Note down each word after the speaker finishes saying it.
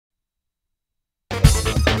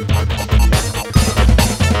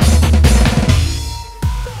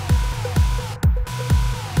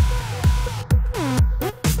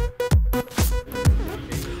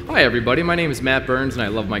Hi everybody, my name is Matt Burns and I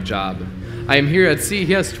love my job. I am here at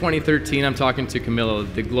CES 2013. I'm talking to Camilla,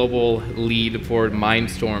 the global lead for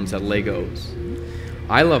Mindstorms at Legos.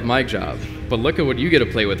 I love my job, but look at what you get to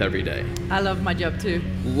play with every day. I love my job too.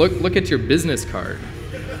 Look at your business card.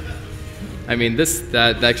 I mean,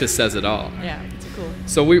 that just says it all. Yeah, it's cool.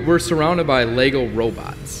 So we're surrounded by Lego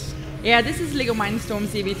robots. Yeah, this is Lego Mindstorms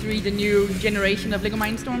Ev3, the new generation of Lego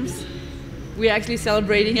Mindstorms. We're actually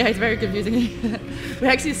celebrating, yeah, it's very confusing. We're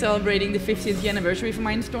actually celebrating the 50th anniversary for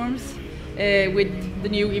Mindstorms with the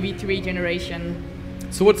new Ev3 generation.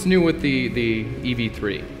 So what's new with the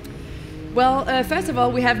Ev3? Well, first of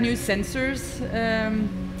all, we have new sensors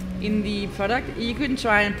in the product. You can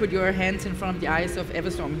try and put your hands in front of the eyes of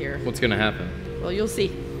MINDSTORM here. What's going to happen? Well, you'll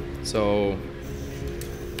see. So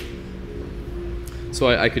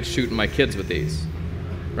I could shoot my kids with these,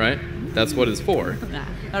 right? That's what it's for. Nah,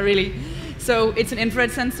 not really. So it's an infrared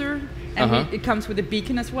sensor, and it comes with a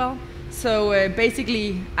beacon as well. So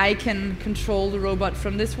basically, I can control the robot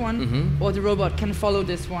from this one, or the robot can follow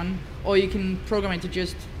this one, or you can program it to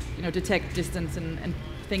just detect distance and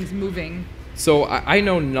things moving. So I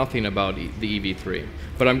know nothing about the Ev3,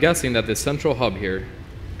 but I'm guessing that the central hub here,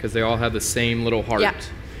 because they all have the same little heart,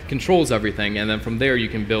 controls everything, and then from there you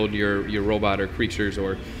can build your robot or creatures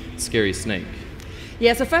or scary snake.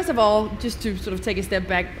 Yeah, so first of all, just to sort of take a step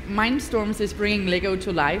back, Mindstorms is bringing Lego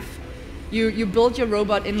to life. You build your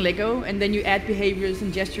robot in Lego, and then you add behaviors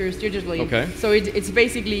and gestures digitally. Okay. So it's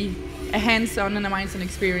basically a hands-on and a Mindstorm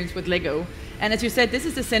experience with Lego. And as you said, this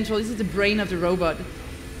is the brain of the robot.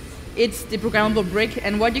 It's the programmable brick,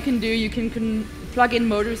 and what you can do, you can plug in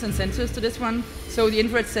motors and sensors to this one. So the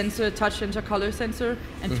infrared sensor, touch sensor, color sensor,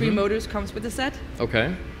 and 3 motors comes with the set.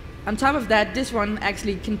 Okay. On top of that, this one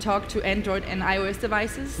actually can talk to Android and iOS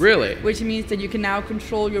devices. Really? Which means that you can now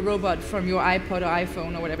control your robot from your iPod or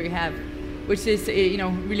iPhone or whatever you have, which is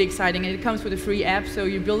really exciting. And it comes with a free app, so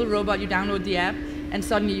you build a robot, you download the app, and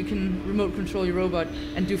suddenly you can remote control your robot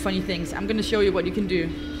and do funny things. I'm going to show you what you can do.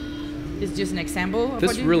 This is just an example of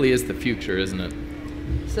this really is the future, isn't it?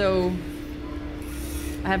 So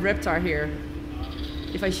I have Reptar here.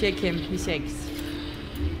 If I shake him, he shakes.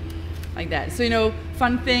 Like that. So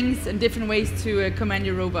fun things and different ways to command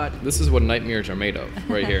your robot. This is what nightmares are made of,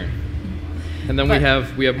 right here. And then we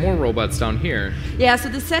have more robots down here. Yeah, so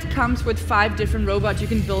the set comes with 5 different robots you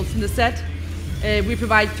can build in the set. We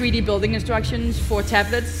provide 3D building instructions for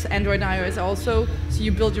tablets, Android and iOS also, so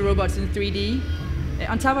you build your robots in 3D.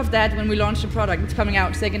 On top of that, when we launch the product, it's coming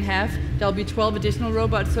out second half, there'll be 12 additional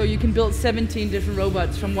robots, so you can build 17 different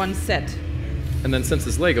robots from one set. And then since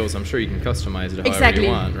it's Legos, I'm sure you can customize it however you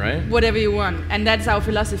want, right? Whatever you want. And that's our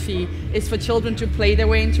philosophy, is for children to play their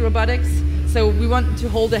way into robotics. So we want to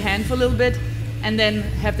hold their hand for a little bit and then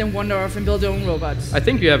have them wander off and build their own robots. I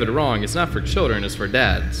think you have it wrong. It's not for children, it's for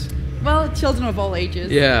dads. Well, children of all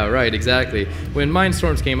ages. Yeah, right, exactly. When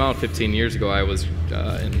Mindstorms came out 15 years ago, I was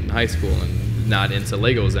in high school and not into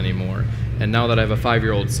Legos anymore. And now that I have a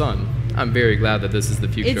 5-year-old son, I'm very glad that this is the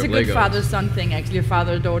future of Legos. It's a good father-son thing, actually, a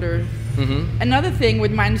father-daughter. Another thing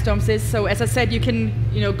with Mindstorms is, so as I said, you can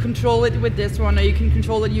control it with this one, or you can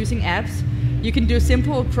control it using apps. You can do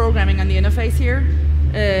simple programming on the interface here,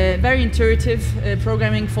 very intuitive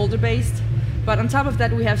programming, folder-based. But on top of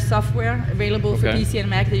that, we have software available for PC and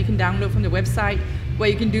Mac that you can download from the website, where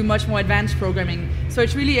you can do much more advanced programming. So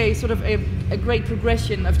it's really a sort of a great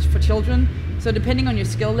progression for children. So depending on your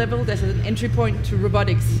skill level, there's an entry point to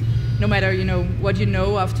robotics, no matter what you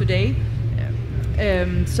know of today.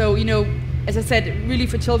 So as I said, really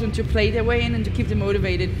for children to play their way in and to keep them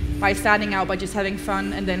motivated by starting out by just having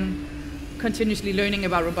fun and then continuously learning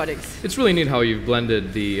about robotics. It's really neat how you've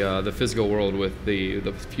blended the physical world with the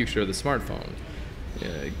future of the smartphone.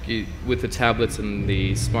 With the tablets and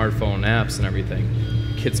the smartphone apps and everything,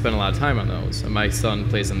 kids spend a lot of time on those. And my son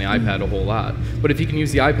plays on the iPad a whole lot. But if you can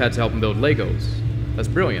use the iPad to help him build Legos, that's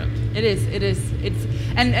brilliant. It is.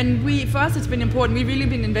 And for us, it's been important. We've really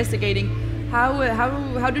been investigating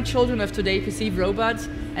how do children of today perceive robots,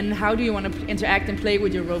 and how do you want to interact and play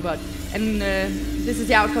with your robot? And this is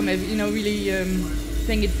the outcome. I really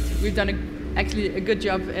think we've done actually a good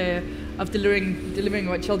job of delivering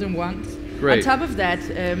what children want. Great. On top of that,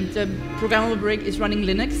 the programmable brick is running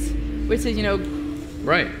Linux, which is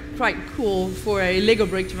quite cool for a Lego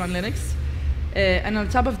brick to run Linux. And on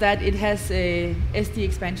top of that, it has a SD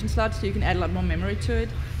expansion slot, so you can add a lot more memory to it.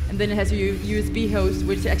 And then it has a USB host,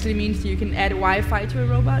 which actually means you can add Wi-Fi to a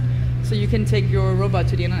robot, so you can take your robot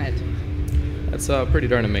to the internet. That's pretty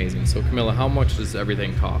darn amazing. So Camilla, how much does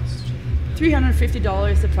everything cost?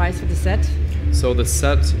 $350 is the price for the set. So the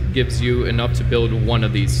set gives you enough to build one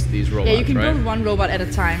of these robots, yeah, you can right? build one robot at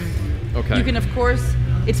a time. Okay. You can, of course,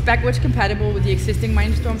 It's backwards compatible with the existing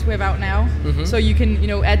Mindstorms we have out now. So you can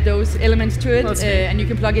add those elements to it, and you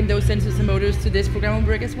can plug in those sensors and motors to this programmable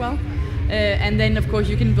brick as well. And then of course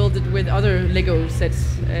you can build it with other Lego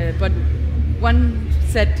sets, but one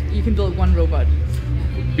set you can build one robot.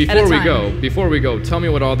 Before we go, tell me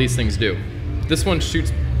what all these things do. This one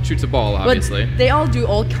shoots a ball, obviously. But they all do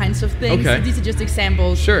all kinds of things. Okay. These are just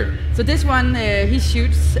examples. Sure. So this one, he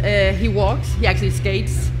shoots, he walks, he actually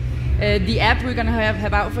skates. The app we're gonna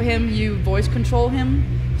have out for him, you voice control him.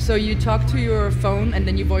 So you talk to your phone and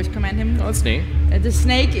then you voice command him. Oh, that's neat. The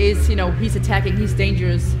snake is, he's attacking, he's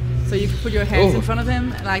dangerous. So you can put your hands in front of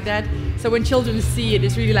him like that. So when children see it,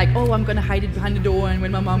 it's really like, oh, I'm gonna hide it behind the door, and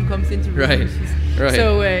when my mom comes into the room. Right.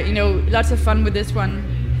 So lots of fun with this one.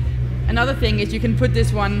 Another thing is you can put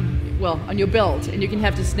this one, on your belt, and you can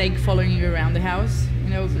have the snake following you around the house,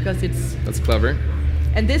 because it's... That's clever.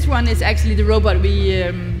 And this one is actually the robot we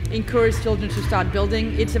encourage children to start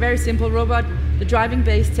building. It's a very simple robot. The driving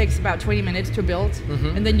base takes about 20 minutes to build,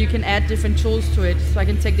 and then you can add different tools to it. So I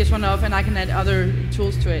can take this one off and I can add other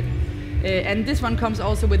tools to it. And this one comes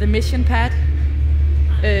also with a mission pad,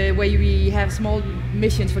 where we have small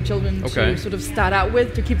missions for children to sort of start out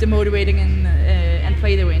with, to keep them motivating and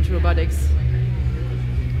play their way into robotics.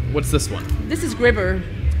 What's this one? This is Gripper.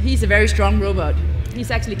 He's a very strong robot. He's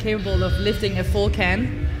actually capable of lifting a full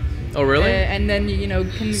can. Oh, really? And then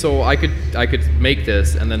can. So I could make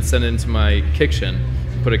this and then send it into my kitchen,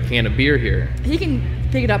 put a can of beer here. He can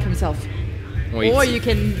pick it up himself. Wait, or you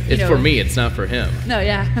can. It's for me. It's not for him. No,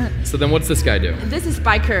 yeah. So then, what's this guy do? This is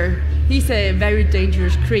Biker. He's a very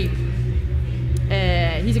dangerous creep.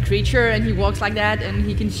 He's a creature and he walks like that, and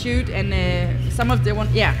he can shoot. And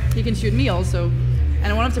he can shoot me also.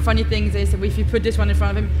 And one of the funny things is that if you put this one in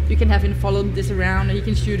front of him, you can have him follow this around, and he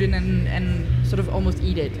can shoot it and sort of almost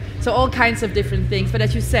eat it. So all kinds of different things. But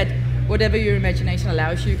as you said, whatever your imagination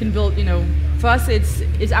allows you can build. For us,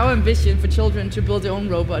 it's our ambition for children to build their own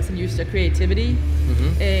robots and use their creativity.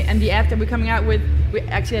 And the app that we're coming out with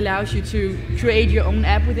actually allows you to create your own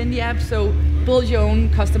app within the app. So build your own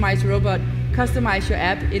customized robot, customize your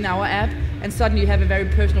app in our app, and suddenly you have a very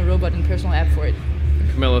personal robot and personal app for it.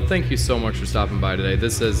 Camilla, thank you so much for stopping by today.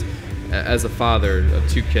 This is, as a father of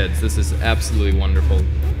 2 kids, this is absolutely wonderful.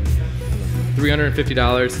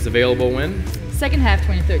 $350 is available when? Second half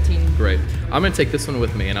 2013. Great. I'm going to take this one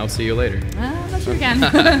with me, and I'll see you later. I'm not sure again.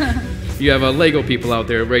 You have Lego people out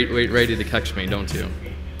there ready to catch me, don't you?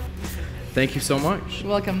 Thank you so much. You're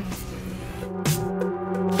welcome.